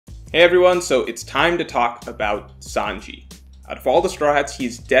Hey everyone, so it's time to talk about Sanji. Out of all the Straw Hats,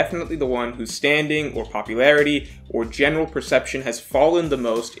 he's definitely the one whose standing or popularity or general perception has fallen the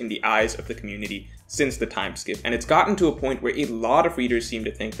most in the eyes of the community since the time skip, and it's gotten to a point where a lot of readers seem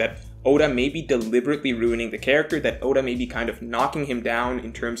to think that Oda may be deliberately ruining the character, that Oda may be kind of knocking him down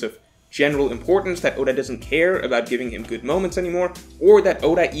in terms of general importance, that Oda doesn't care about giving him good moments anymore, or that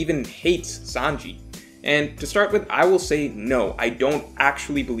Oda even hates Sanji. And to start with, I will say no, I don't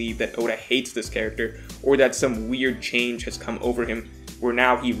actually believe that Oda hates this character, or that some weird change has come over him, where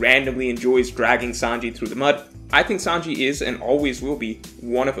now he randomly enjoys dragging Sanji through the mud. I think Sanji is, and always will be,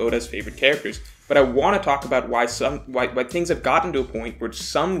 one of Oda's favorite characters, but I want to talk about why things have gotten to a point where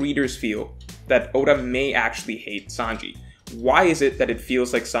some readers feel that Oda may actually hate Sanji. Why is it that it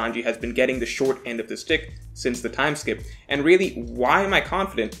feels like Sanji has been getting the short end of the stick since the time skip? And really, why am I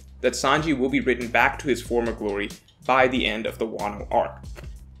confident that Sanji will be written back to his former glory by the end of the Wano arc?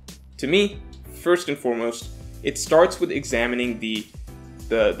 To me, first and foremost, it starts with examining the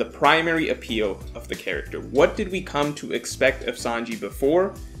primary appeal of the character. What did we come to expect of Sanji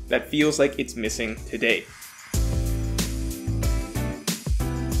before that feels like it's missing today?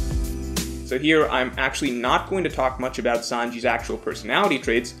 So here, I'm actually not going to talk much about Sanji's actual personality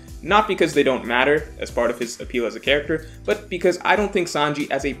traits, not because they don't matter as part of his appeal as a character, but because I don't think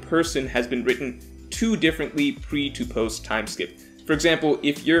Sanji as a person has been written too differently pre to post time skip. For example,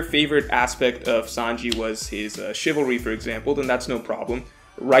 if your favorite aspect of Sanji was his chivalry, for example, then that's no problem.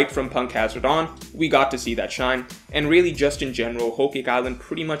 Right from Punk Hazard on, we got to see that shine, and really just in general, Whole Cake Island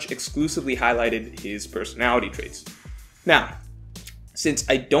pretty much exclusively highlighted his personality traits. Now, since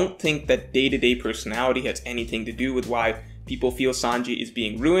I don't think that day-to-day personality has anything to do with why people feel Sanji is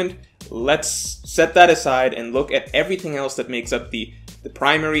being ruined, let's set that aside and look at everything else that makes up the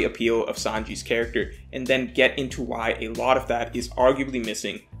primary appeal of Sanji's character, and then get into why a lot of that is arguably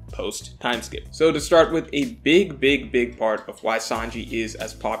missing post time skip. So to start with, a big part of why Sanji is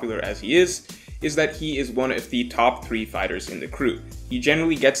as popular as he is that he is one of the top 3 fighters in the crew. He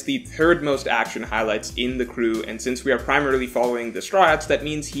generally gets the third most action highlights in the crew, and since we are primarily following the Straw Hats, that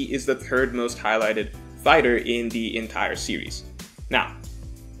means he is the third most highlighted fighter in the entire series. Now,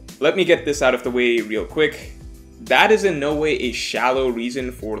 let me get this out of the way real quick. That is in no way a shallow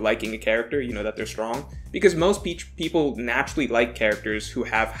reason for liking a character, that they're strong, because most people naturally like characters who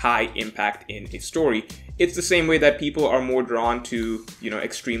have high impact in a story. It's the same way that people are more drawn to,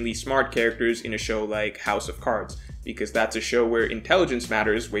 extremely smart characters in a show like House of Cards, because that's a show where intelligence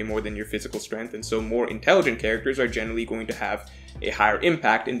matters way more than your physical strength, and so more intelligent characters are generally going to have a higher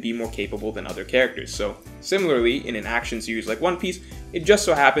impact and be more capable than other characters. So similarly, in an action series like One Piece, it just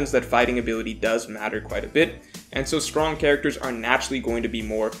so happens that fighting ability does matter quite a bit, and so strong characters are naturally going to be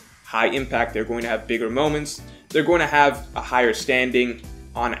more high impact. They're going to have bigger moments, they're going to have a higher standing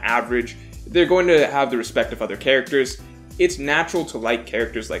on average, they're going to have the respect of other characters. It's natural to like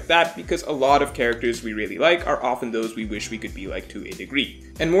characters like that because a lot of characters we really like are often those we wish we could be like to a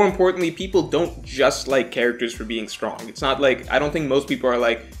degree. And more importantly, people don't just like characters for being strong. It's not like, I don't think most people are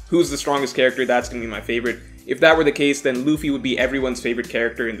like, who's the strongest character, that's gonna be my favorite. If that were the case, then Luffy would be everyone's favorite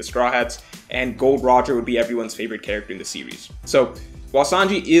character in the Straw Hats, and Gold Roger would be everyone's favorite character in the series. So, while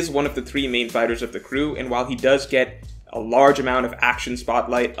Sanji is one of the 3 main fighters of the crew, and while he does get a large amount of action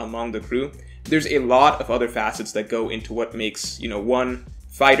spotlight among the crew, there's a lot of other facets that go into what makes, one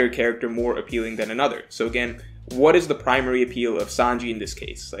fighter character more appealing than another. So again, what is the primary appeal of Sanji in this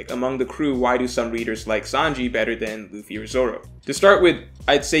case? Like, among the crew, why do some readers like Sanji better than Luffy or Zoro? To start with,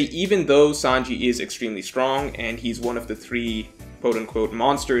 I'd say even though Sanji is extremely strong and he's one of the 3 quote-unquote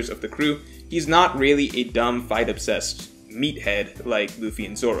monsters of the crew, he's not really a dumb fight-obsessed meathead like Luffy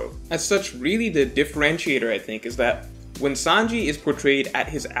and Zoro. As such, really the differentiator, I think, is that when Sanji is portrayed at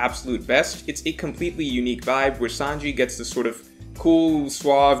his absolute best, it's a completely unique vibe where Sanji gets this sort of cool,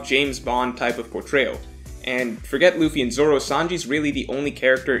 suave, James Bond type of portrayal. And forget Luffy and Zoro, Sanji's really the only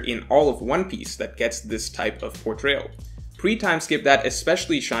character in all of One Piece that gets this type of portrayal. Pre-time skip, that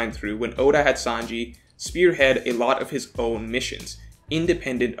especially shined through when Oda had Sanji spearhead a lot of his own missions,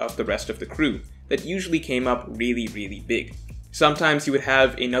 independent of the rest of the crew, that usually came up really big. Sometimes he would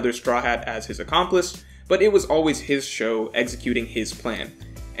have another Straw Hat as his accomplice, but it was always his show executing his plan.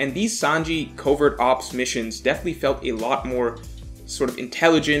 And these Sanji covert ops missions definitely felt a lot more sort of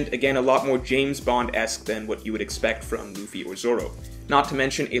intelligent, again a lot more James Bond-esque than what you would expect from Luffy or Zoro. Not to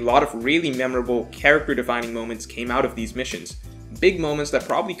mention, a lot of really memorable character-defining moments came out of these missions. Big moments that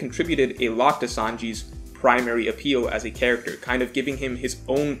probably contributed a lot to Sanji's primary appeal as a character, kind of giving him his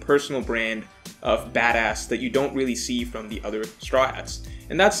own personal brand of badass that you don't really see from the other Straw Hats.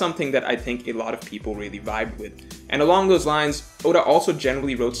 and that's something that I think a lot of people really vibed with. And along those lines, Oda also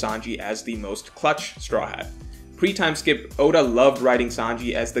generally wrote Sanji as the most clutch Straw Hat. Pre-time skip, Oda loved writing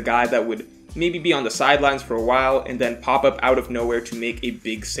Sanji as the guy that would maybe be on the sidelines for a while and then pop up out of nowhere to make a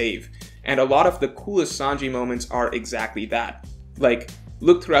big save. And a lot of the coolest Sanji moments are exactly that. Like,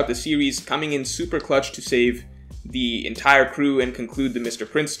 look throughout the series, coming in super clutch to save the entire crew and conclude the Mr.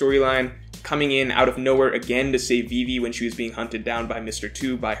 Prince storyline, coming in out of nowhere again to save Vivi when she was being hunted down by Mr.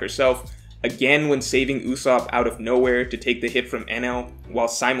 2 by herself, again when saving Usopp out of nowhere to take the hit from Enel while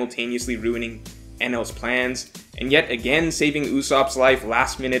simultaneously ruining Enel's plans, and yet again saving Usopp's life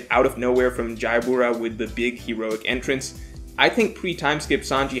last minute out of nowhere from Jaibura with the big heroic entrance. I think pre-time skip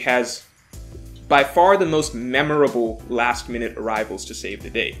Sanji has by far the most memorable last minute arrivals to save the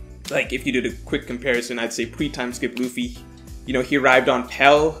day. Like, if you did a quick comparison, I'd say pre-time skip Luffy, he arrived on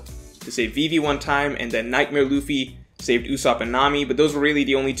Pell to save Vivi one time, and then Nightmare Luffy saved Usopp and Nami, but those were really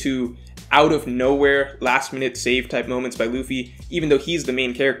the only two out of nowhere last minute save type moments by Luffy, even though he's the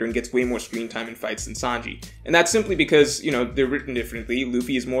main character and gets way more screen time in fights than Sanji. And that's simply because, they're written differently.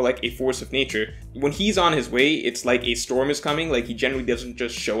 Luffy is more like a force of nature. When he's on his way, it's like a storm is coming, like he generally doesn't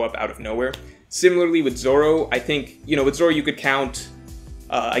just show up out of nowhere. Similarly with Zoro, I think, with Zoro you could count,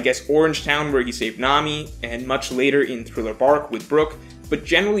 Orange Town where he saved Nami, and much later in Thriller Bark with Brook, but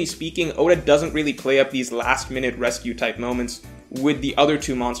generally speaking, Oda doesn't really play up these last-minute rescue type moments with the other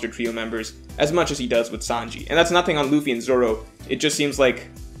two Monster Trio members as much as he does with Sanji. And that's nothing on Luffy and Zoro, it just seems like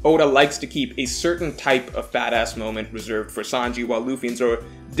Oda likes to keep a certain type of badass moment reserved for Sanji, while Luffy and Zoro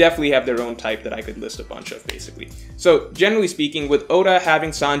definitely have their own type that I could list a bunch of, basically. So, generally speaking, with Oda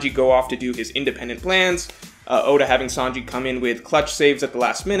having Sanji go off to do his independent plans, Oda having Sanji come in with clutch saves at the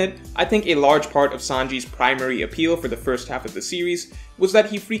last minute, I think a large part of Sanji's primary appeal for the first half of the series was that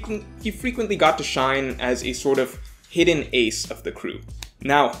he frequently got to shine as a sort of hidden ace of the crew.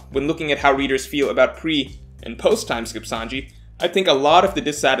 Now, when looking at how readers feel about pre- and post-time skip Sanji, I think a lot of the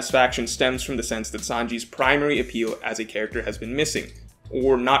dissatisfaction stems from the sense that Sanji's primary appeal as a character has been missing,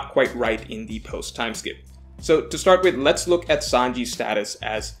 or not quite right in the post-time skip. So to start with, let's look at Sanji's status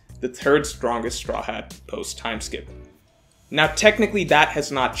as the third strongest Straw Hat post-time skip. Now technically that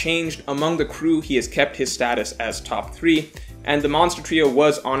has not changed. Among the crew he has kept his status as top 3, and the Monster Trio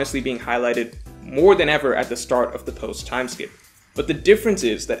was honestly being highlighted more than ever at the start of the post-time skip. But the difference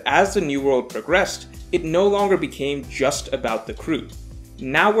is that as the New World progressed, it no longer became just about the crew.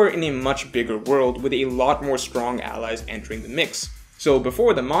 Now we're in a much bigger world with a lot more strong allies entering the mix. So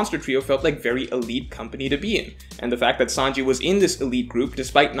before, the Monster Trio felt like very elite company to be in, and the fact that Sanji was in this elite group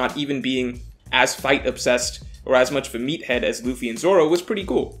despite not even being as fight-obsessed or as much of a meathead as Luffy and Zoro was pretty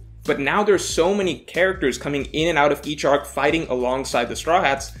cool. But now there's so many characters coming in and out of each arc fighting alongside the Straw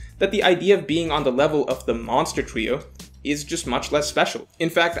Hats that the idea of being on the level of the Monster Trio is just much less special. In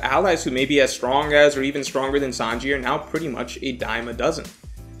fact, allies who may be as strong as or even stronger than Sanji are now pretty much a dime a dozen.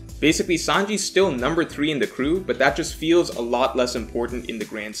 Basically, Sanji's still number 3 in the crew, but that just feels a lot less important in the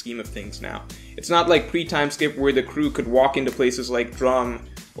grand scheme of things now. It's not like pre-time skip where the crew could walk into places like Drum,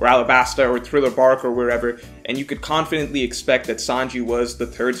 or Alabasta, or Thriller Bark, or wherever, and you could confidently expect that Sanji was the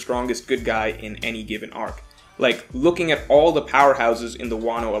third strongest good guy in any given arc. Like, looking at all the powerhouses in the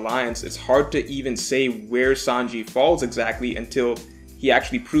Wano Alliance, it's hard to even say where Sanji falls exactly until he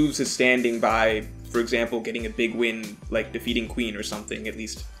actually proves his standing by, for example, getting a big win, like defeating Queen or something, at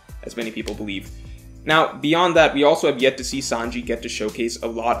least as many people believe. Now, beyond that, we also have yet to see Sanji get to showcase a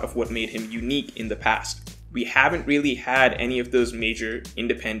lot of what made him unique in the past. We haven't really had any of those major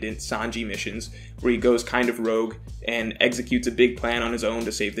independent Sanji missions where he goes kind of rogue and executes a big plan on his own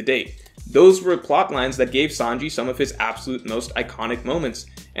to save the day. Those were plot lines that gave Sanji some of his absolute most iconic moments,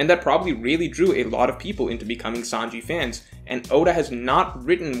 and that probably really drew a lot of people into becoming Sanji fans, and Oda has not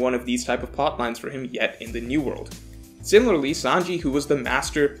written one of these type of plot lines for him yet in the New World. Similarly, Sanji, who was the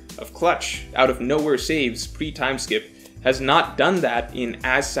master of clutch, out of nowhere saves pre-time skip, has not done that in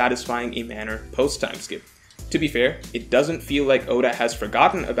as satisfying a manner post-time skip. To be fair, it doesn't feel like Oda has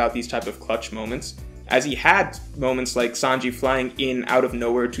forgotten about these type of clutch moments, as he had moments like Sanji flying in out of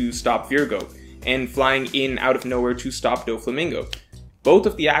nowhere to stop Virgo, and flying in out of nowhere to stop Doflamingo. Both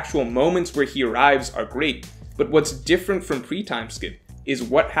of the actual moments where he arrives are great, but what's different from pre-time skip is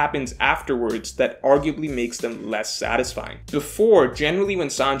what happens afterwards that arguably makes them less satisfying. Before, generally when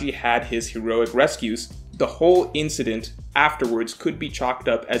Sanji had his heroic rescues, the whole incident afterwards could be chalked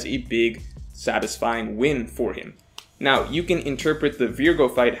up as a big, satisfying win for him. Now, you can interpret the Virgo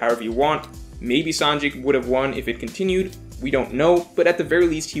fight however you want. Maybe Sanji would have won if it continued, we don't know, but at the very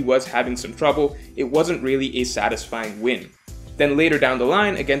least he was having some trouble. It wasn't really a satisfying win. Then later down the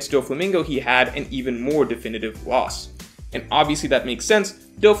line, against Doflamingo, he had an even more definitive loss. and obviously that makes sense.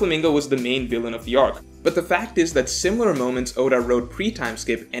 Doflamingo was the main villain of the arc. But the fact is that similar moments Oda wrote pre-time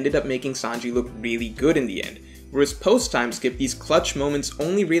skip ended up making Sanji look really good in the end, whereas post-time skip these clutch moments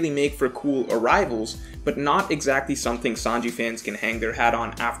only really make for cool arrivals, but not exactly something Sanji fans can hang their hat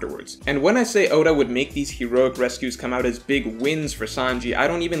on afterwards. And when I say Oda would make these heroic rescues come out as big wins for Sanji, I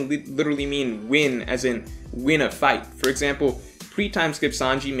don't even literally mean win as in win a fight. For example, pre-time skip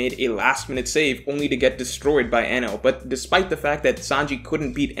Sanji made a last-minute save only to get destroyed by Enel, but despite the fact that Sanji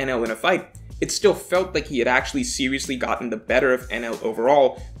couldn't beat Enel in a fight, it still felt like he had actually seriously gotten the better of Enel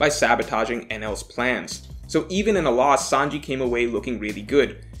overall by sabotaging Enel's plans. So even in a loss, Sanji came away looking really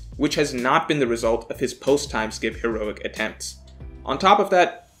good, which has not been the result of his post-time skip heroic attempts. On top of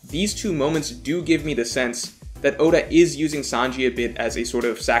that, these two moments do give me the sense that Oda is using Sanji a bit as a sort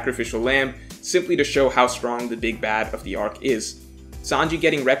of sacrificial lamb, simply to show how strong the big bad of the arc is. Sanji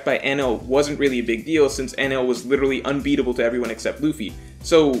getting wrecked by Enel wasn't really a big deal since Enel was literally unbeatable to everyone except Luffy,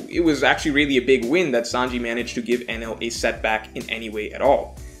 so it was actually really a big win that Sanji managed to give Enel a setback in any way at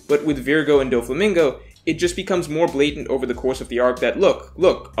all. But with Virgo and Doflamingo, it just becomes more blatant over the course of the arc that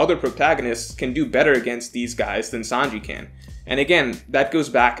look, other protagonists can do better against these guys than Sanji can. And again, that goes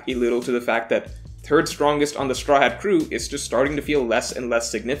back a little to the fact that third strongest on the Straw Hat crew is just starting to feel less and less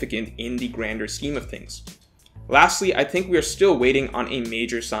significant in the grander scheme of things. Lastly, I think we are still waiting on a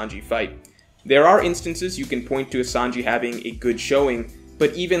major Sanji fight. There are instances you can point to as Sanji having a good showing,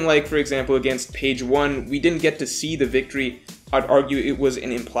 but even like, for example, against Page 1, we didn't get to see the victory. I'd argue it was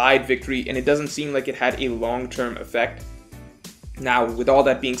an implied victory, and it doesn't seem like it had a long-term effect. Now, with all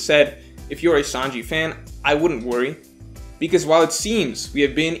that being said, if you're a Sanji fan, I wouldn't worry, because while it seems we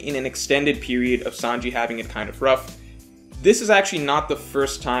have been in an extended period of Sanji having it kind of rough, this is actually not the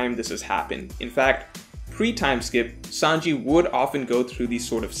first time this has happened. In fact, pre-time skip, Sanji would often go through these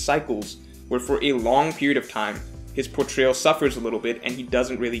sort of cycles where for a long period of time, his portrayal suffers a little bit and he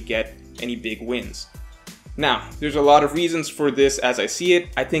doesn't really get any big wins. Now, there's a lot of reasons for this as I see it.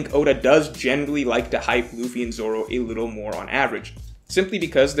 I think Oda does generally like to hype Luffy and Zoro a little more on average, simply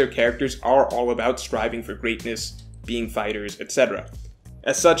because their characters are all about striving for greatness, being fighters, etc.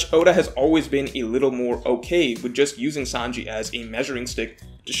 As such, Oda has always been a little more okay with just using Sanji as a measuring stick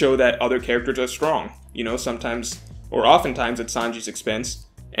to show that other characters are strong, sometimes or oftentimes at Sanji's expense,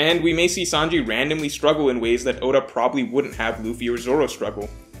 and we may see Sanji randomly struggle in ways that Oda probably wouldn't have Luffy or Zoro struggle,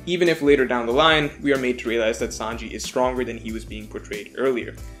 even if later down the line, we are made to realize that Sanji is stronger than he was being portrayed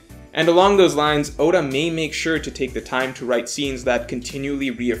earlier. And along those lines, Oda may make sure to take the time to write scenes that continually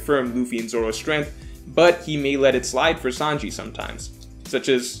reaffirm Luffy and Zoro's strength, but he may let it slide for Sanji sometimes, such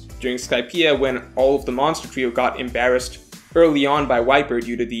as during Skypiea when all of the monster trio got embarrassed early on by Wiper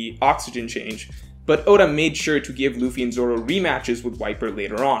due to the oxygen change, but Oda made sure to give Luffy and Zoro rematches with Wiper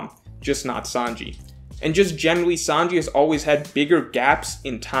later on, just not Sanji. And just generally, Sanji has always had bigger gaps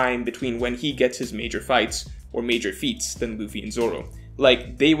in time between when he gets his major fights or major feats than Luffy and Zoro.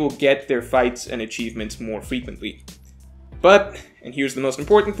 Like, they will get their fights and achievements more frequently. But, and here's the most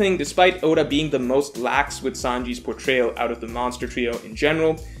important thing, despite Oda being the most lax with Sanji's portrayal out of the monster trio in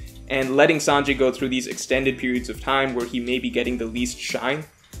general, and letting Sanji go through these extended periods of time where he may be getting the least shine,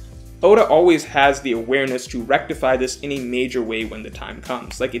 Oda always has the awareness to rectify this in a major way when the time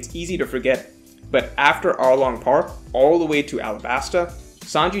comes. Like, it's easy to forget, but after Arlong Park, all the way to Alabasta,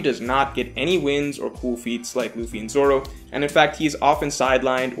 Sanji does not get any wins or cool feats like Luffy and Zoro, and in fact he is often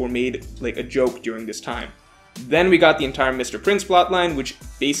sidelined or made like a joke during this time. Then we got the entire Mr. Prince plotline, which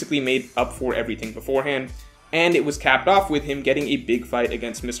basically made up for everything beforehand, and it was capped off with him getting a big fight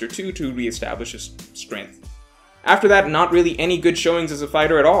against Mr. 2 to re-establish his strength. After that, not really any good showings as a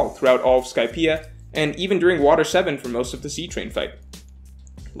fighter at all throughout all of Skypiea, and even during Water 7 for most of the Sea Train fight.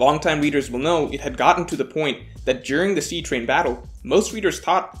 Longtime readers will know it had gotten to the point that during the Sea Train battle, most readers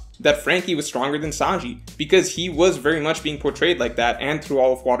thought that Franky was stronger than Sanji, because he was very much being portrayed like that and through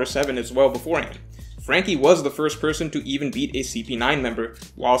all of Water 7 as well beforehand. Franky was the first person to even beat a CP9 member,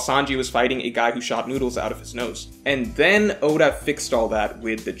 while Sanji was fighting a guy who shot noodles out of his nose. And then Oda fixed all that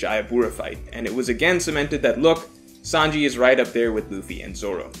with the Jayabura fight, and it was again cemented that look, Sanji is right up there with Luffy and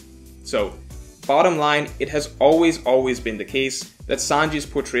Zoro. So, bottom line, it has always been the case that Sanji's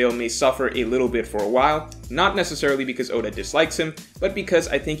portrayal may suffer a little bit for a while, not necessarily because Oda dislikes him, but because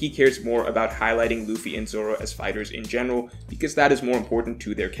I think he cares more about highlighting Luffy and Zoro as fighters in general, because that is more important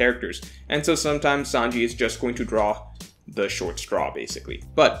to their characters, and so sometimes Sanji is just going to draw the short straw, basically.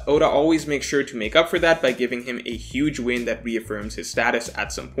 But Oda always makes sure to make up for that by giving him a huge win that reaffirms his status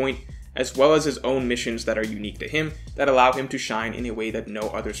at some point, as well as his own missions that are unique to him, that allow him to shine in a way that no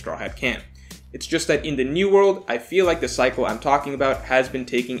other Straw Hat can. It's just that in the New World, I feel like the cycle I'm talking about has been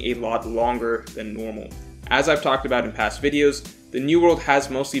taking a lot longer than normal. As I've talked about in past videos, the New World has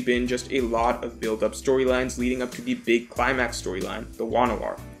mostly been just a lot of build-up storylines leading up to the big climax storyline, the Wano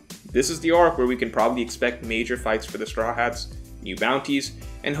arc. This is the arc where we can probably expect major fights for the Straw Hats, new bounties,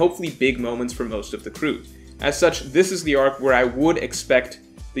 and hopefully big moments for most of the crew. As such, this is the arc where I would expect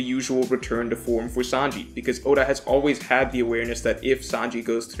the usual return to form for Sanji, because Oda has always had the awareness that if Sanji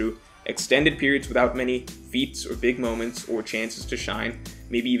goes through extended periods without many feats or big moments or chances to shine,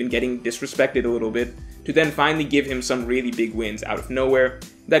 maybe even getting disrespected a little bit, to then finally give him some really big wins out of nowhere,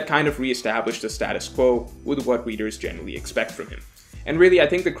 that kind of re-established the status quo with what readers generally expect from him. And really, I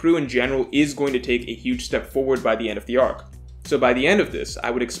think the crew in general is going to take a huge step forward by the end of the arc. So by the end of this, I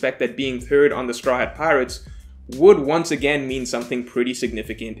would expect that being third on the Straw Hat Pirates would once again mean something pretty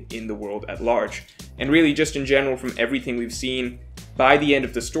significant in the world at large. And really, just in general, from everything we've seen, by the end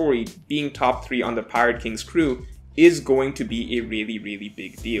of the story, being top 3 on the Pirate King's crew is going to be a really, really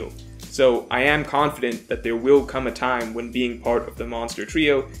big deal. So I am confident that there will come a time when being part of the Monster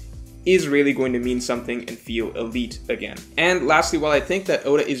Trio is really going to mean something and feel elite again. And lastly, while I think that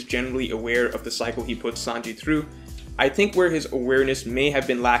Oda is generally aware of the cycle he puts Sanji through, I think where his awareness may have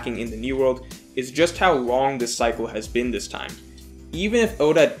been lacking in the New World is just how long this cycle has been this time. Even if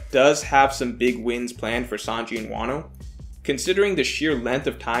Oda does have some big wins planned for Sanji and Wano, considering the sheer length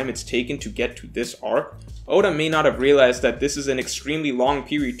of time it's taken to get to this arc, Oda may not have realized that this is an extremely long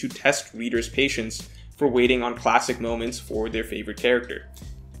period to test readers' patience for waiting on classic moments for their favorite character.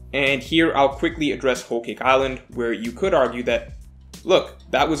 And here I'll quickly address Whole Cake Island, where you could argue that, look,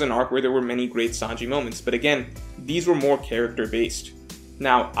 that was an arc where there were many great Sanji moments, but again, these were more character-based.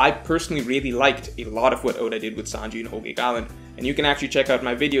 Now, I personally really liked a lot of what Oda did with Sanji in Whole Cake Island, and you can actually check out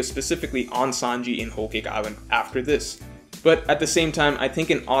my video specifically on Sanji in Whole Cake Island after this. But at the same time, I think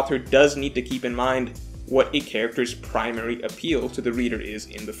an author does need to keep in mind what a character's primary appeal to the reader is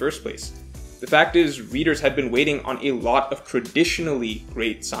in the first place. The fact is, readers had been waiting on a lot of traditionally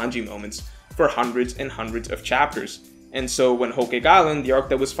great Sanji moments for hundreds and hundreds of chapters, and so when Whole Cake Island, the arc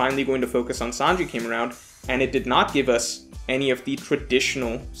that was finally going to focus on Sanji, came around, and it did not give us any of the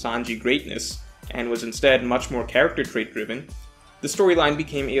traditional Sanji greatness, and was instead much more character trait driven, the storyline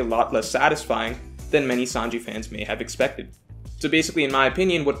became a lot less satisfying than many Sanji fans may have expected. So basically, in my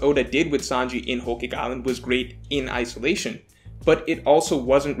opinion, what Oda did with Sanji in Whole Cake Island was great in isolation, but it also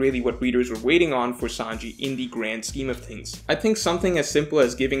wasn't really what readers were waiting on for Sanji in the grand scheme of things. I think something as simple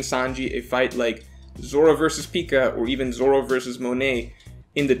as giving Sanji a fight like Zoro vs Pika or even Zoro vs Monet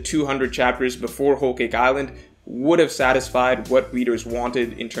in the 200 chapters before Whole Cake Island would have satisfied what readers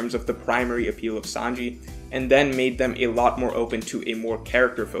wanted in terms of the primary appeal of Sanji, and then made them a lot more open to a more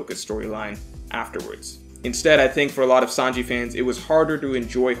character-focused storyline afterwards. Instead, I think for a lot of Sanji fans, it was harder to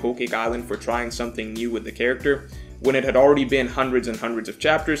enjoy Whole Cake Island for trying something new with the character, when it had already been hundreds and hundreds of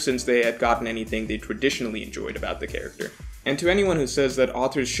chapters since they had gotten anything they traditionally enjoyed about the character. And to anyone who says that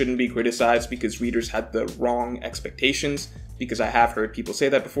authors shouldn't be criticized because readers had the wrong expectations, because I have heard people say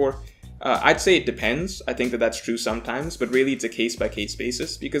that before, I'd say it depends. I think that that's true sometimes, but really it's a case-by-case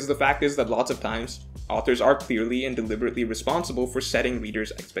basis, because the fact is that lots of times, authors are clearly and deliberately responsible for setting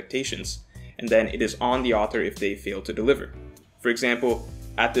readers' expectations, and then it is on the author if they fail to deliver. For example,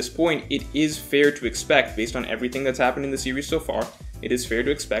 at this point, it is fair to expect, based on everything that's happened in the series so far, it is fair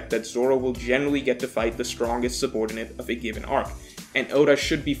to expect that Zoro will generally get to fight the strongest subordinate of a given arc, and Oda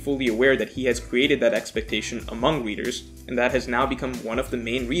should be fully aware that he has created that expectation among readers, and that has now become one of the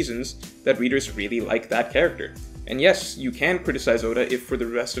main reasons that readers really like that character. And yes, you can criticize Oda if for the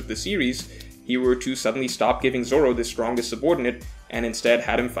rest of the series, he were to suddenly stop giving Zoro the strongest subordinate, and instead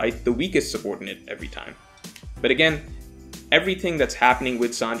had him fight the weakest subordinate every time. But again, everything that's happening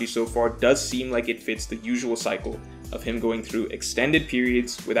with Sanji so far does seem like it fits the usual cycle of him going through extended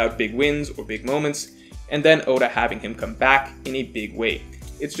periods without big wins or big moments, and then Oda having him come back in a big way.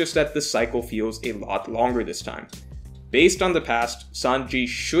 It's just that the cycle feels a lot longer this time. Based on the past, Sanji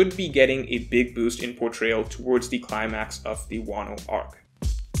should be getting a big boost in portrayal towards the climax of the Wano arc.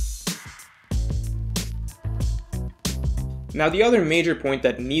 Now, the other major point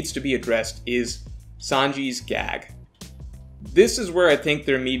that needs to be addressed is Sanji's gag. This is where I think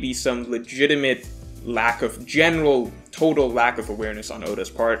there may be some legitimate total lack of awareness on Oda's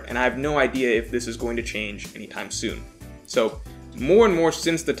part, and I have no idea if this is going to change anytime soon. So, more and more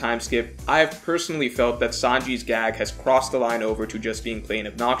since the time skip, I have personally felt that Sanji's gag has crossed the line over to just being plain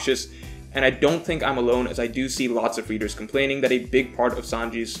obnoxious, and I don't think I'm alone, as I do see lots of readers complaining that a big part of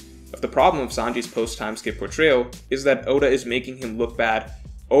the problem of Sanji's post-time skip portrayal is that Oda is making him look bad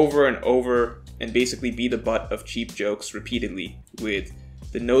over and over and basically be the butt of cheap jokes repeatedly, with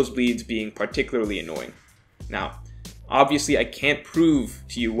the nosebleeds being particularly annoying. Now, obviously I can't prove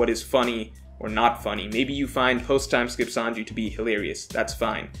to you what is funny or not funny. Maybe you find post-time skip Sanji to be hilarious. That's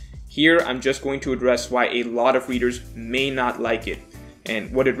fine. Here, I'm just going to address why a lot of readers may not like it.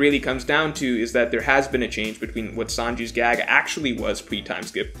 And what it really comes down to is that there has been a change between what Sanji's gag actually was pre-time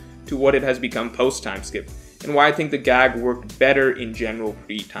skip to what it has become post-time skip, and why I think the gag worked better in general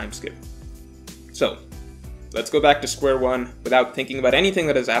pre-time skip. So, let's go back to square one without thinking about anything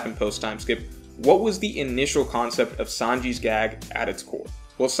that has happened post-time skip. What was the initial concept of Sanji's gag at its core?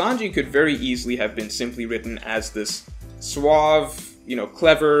 Well, Sanji could very easily have been simply written as this suave,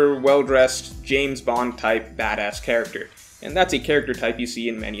 clever, well-dressed, James Bond type badass character. And that's a character type you see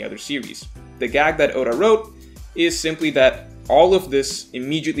in many other series. The gag that Oda wrote is simply that all of this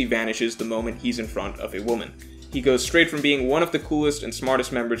immediately vanishes the moment he's in front of a woman. He goes straight from being one of the coolest and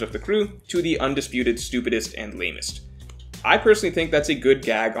smartest members of the crew to the undisputed stupidest and lamest. I personally think that's a good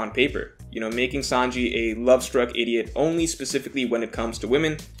gag on paper, making Sanji a love-struck idiot only specifically when it comes to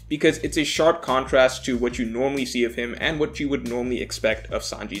women, because it's a sharp contrast to what you normally see of him and what you would normally expect of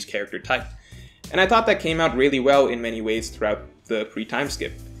Sanji's character type. And I thought that came out really well in many ways throughout the pre-time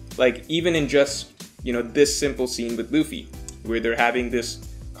skip. Like, even in just, this simple scene with Luffy, where they're having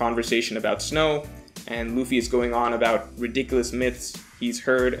this conversation about snow, and Luffy is going on about ridiculous myths he's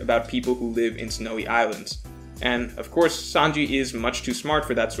heard about people who live in snowy islands. And, of course, Sanji is much too smart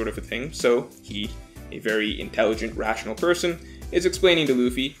for that sort of a thing, so he, a very intelligent, rational person, is explaining to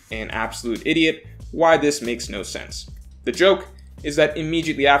Luffy, an absolute idiot, why this makes no sense. The joke is that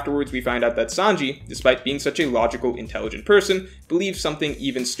immediately afterwards we find out that Sanji, despite being such a logical, intelligent person, believes something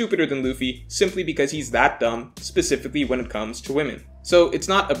even stupider than Luffy simply because he's that dumb, specifically when it comes to women. So it's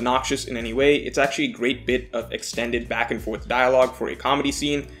not obnoxious in any way, it's actually a great bit of extended back and forth dialogue for a comedy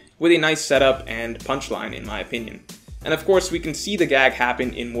scene, with a nice setup and punchline in my opinion. And of course we can see the gag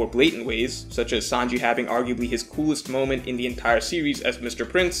happen in more blatant ways, such as Sanji having arguably his coolest moment in the entire series as Mr.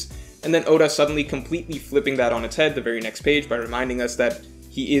 Prince, and then Oda suddenly completely flipping that on its head the very next page by reminding us that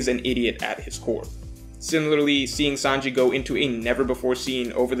he is an idiot at his core. Similarly, seeing Sanji go into a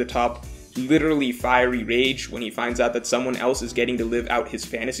never-before-seen, over-the-top, literally fiery rage when he finds out that someone else is getting to live out his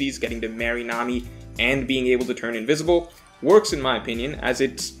fantasies, getting to marry Nami, and being able to turn invisible, works in my opinion, as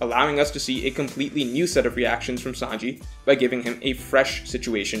it's allowing us to see a completely new set of reactions from Sanji by giving him a fresh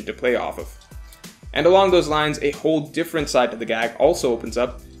situation to play off of. And along those lines, a whole different side to the gag also opens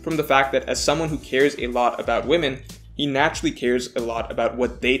up from the fact that as someone who cares a lot about women, he naturally cares a lot about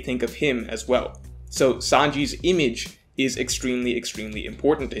what they think of him as well. So Sanji's image is extremely, extremely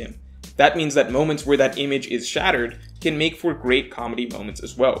important to him. That means that moments where that image is shattered can make for great comedy moments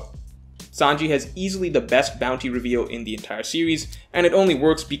as well. Sanji has easily the best bounty reveal in the entire series, and it only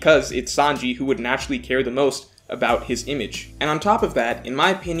works because it's Sanji who would naturally care the most about his image. And on top of that, in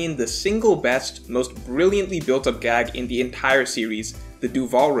my opinion, the single best, most brilliantly built up gag in the entire series, the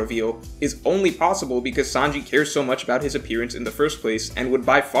Duval reveal, is only possible because Sanji cares so much about his appearance in the first place and would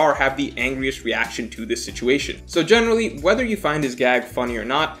by far have the angriest reaction to this situation. So generally, whether you find his gag funny or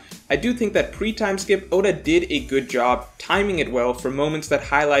not, I do think that pre-time skip, Oda did a good job timing it well for moments that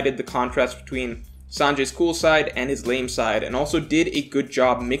highlighted the contrast between Sanji's cool side and his lame side, and also did a good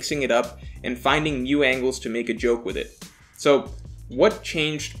job mixing it up and finding new angles to make a joke with it. So, what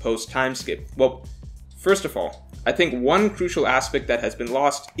changed post-time skip? Well, first of all, I think one crucial aspect that has been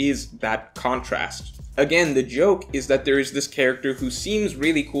lost is that contrast. Again, the joke is that there is this character who seems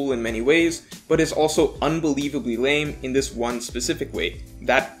really cool in many ways, but is also unbelievably lame in this one specific way.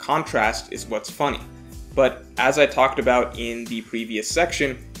 That contrast is what's funny. But as I talked about in the previous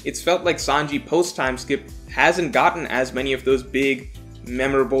section, it's felt like Sanji post-time skip hasn't gotten as many of those big,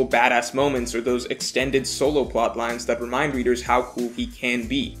 memorable, badass moments or those extended solo plot lines that remind readers how cool he can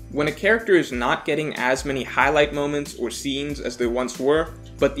be. When a character is not getting as many highlight moments or scenes as there once were,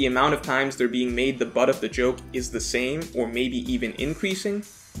 but the amount of times they're being made the butt of the joke is the same or maybe even increasing,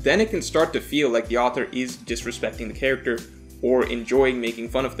 then it can start to feel like the author is disrespecting the character or enjoying making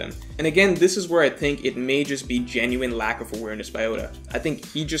fun of them. And again, this is where I think it may just be genuine lack of awareness by Oda. I think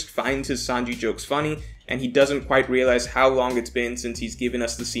he just finds his Sanji jokes funny, and he doesn't quite realize how long it's been since he's given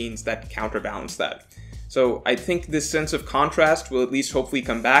us the scenes that counterbalance that. So I think this sense of contrast will at least hopefully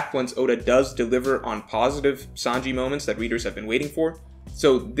come back once Oda does deliver on positive Sanji moments that readers have been waiting for.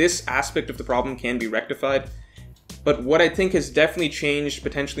 So this aspect of the problem can be rectified. But what I think has definitely changed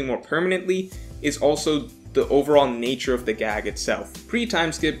potentially more permanently is also the overall nature of the gag itself.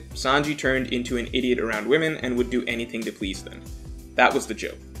 Pre-time skip, Sanji turned into an idiot around women and would do anything to please them. That was the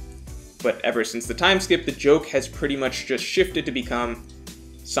joke. But ever since the time skip, the joke has pretty much just shifted to become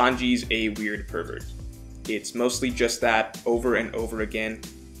Sanji's a weird pervert. It's mostly just that over and over again.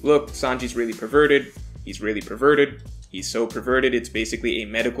 Look, Sanji's really perverted, he's really perverted, he's so perverted it's basically a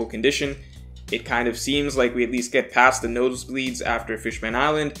medical condition, It kind of seems like we at least get past the nosebleeds after Fishman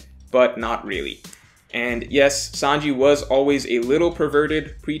Island, but not really. And yes, Sanji was always a little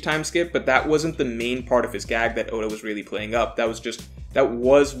perverted pre-time skip, but that wasn't the main part of his gag that Oda was really playing up. That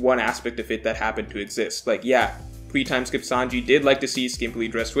was one aspect of it that happened to exist. Like, yeah, pre-time skip Sanji did like to see skimpily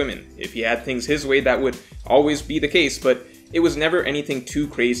dressed women. If he had things his way, that would always be the case, but it was never anything too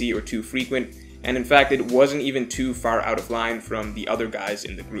crazy or too frequent, and in fact, it wasn't even too far out of line from the other guys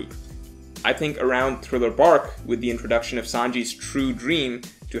in the group. I think around Thriller Bark, with the introduction of Sanji's true dream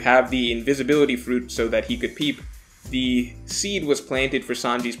to have the invisibility fruit so that he could peep, the seed was planted for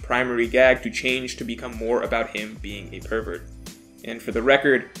Sanji's primary gag to change to become more about him being a pervert. And for the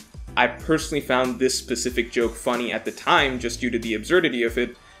record, I personally found this specific joke funny at the time just due to the absurdity of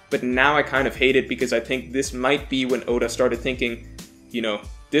it, but now I kind of hate it because I think this might be when Oda started thinking, you know,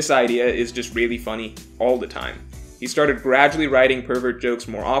 this idea is just really funny all the time. He started gradually writing pervert jokes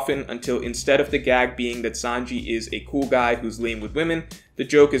more often until instead of the gag being that Sanji is a cool guy who's lame with women, the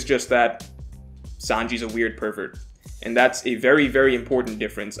joke is just that Sanji's a weird pervert. And that's a very, very important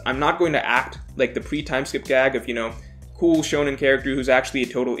difference. I'm not going to act like the pre-time skip gag of, you know, cool shonen character who's actually a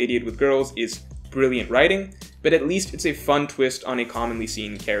total idiot with girls is brilliant writing, but at least it's a fun twist on a commonly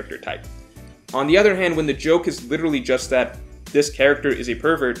seen character type. On the other hand, when the joke is literally just that this character is a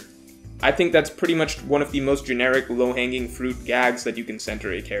pervert, I think that's pretty much one of the most generic low-hanging fruit gags that you can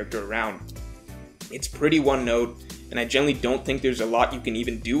center a character around. It's pretty one note, and I generally don't think there's a lot you can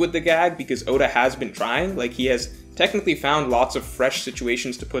even do with the gag because Oda has been trying. Like, he has technically found lots of fresh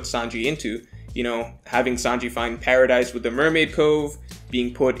situations to put Sanji into. You know, having Sanji find paradise with the Mermaid Cove,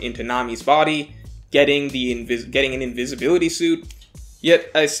 being put into Nami's body, getting an invisibility suit.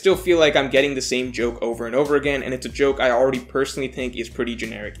 Yet, I still feel like I'm getting the same joke over and over again, and it's a joke I already personally think is pretty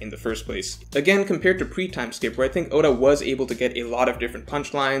generic in the first place. Again, compared to pre-time skip, where I think Oda was able to get a lot of different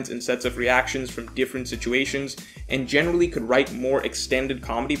punchlines and sets of reactions from different situations, and generally could write more extended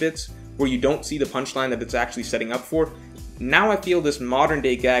comedy bits, where you don't see the punchline that it's actually setting up for. Now I feel this modern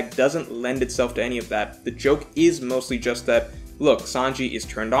day gag doesn't lend itself to any of that. The joke is mostly just that, look, Sanji is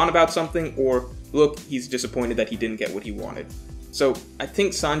turned on about something, or look, he's disappointed that he didn't get what he wanted. So I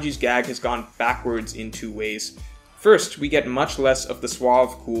think Sanji's gag has gone backwards in two ways. First, we get much less of the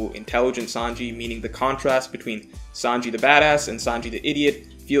suave, cool, intelligent Sanji, meaning the contrast between Sanji the badass and Sanji the idiot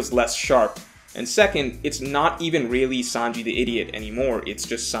feels less sharp. And second, it's not even really Sanji the idiot anymore, it's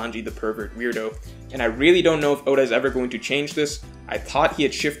just Sanji the pervert weirdo. And I really don't know if Oda is ever going to change this. I thought he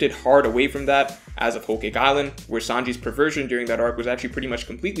had shifted hard away from that as of Whole Cake Island, where Sanji's perversion during that arc was actually pretty much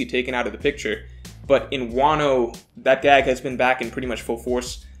completely taken out of the picture. But in Wano, that gag has been back in pretty much full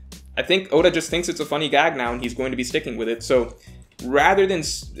force. I think Oda just thinks it's a funny gag now and he's going to be sticking with it. So rather than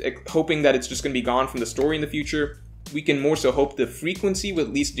hoping that it's just going to be gone from the story in the future, we can more so hope the frequency will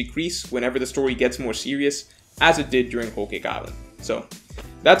at least decrease whenever the story gets more serious, as it did during Whole Cake Island. So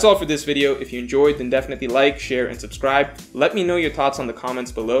that's all for this video. If you enjoyed, then definitely like, share, and subscribe. Let me know your thoughts on the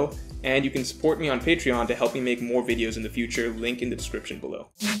comments below, and you can support me on Patreon to help me make more videos in the future, link in the description below.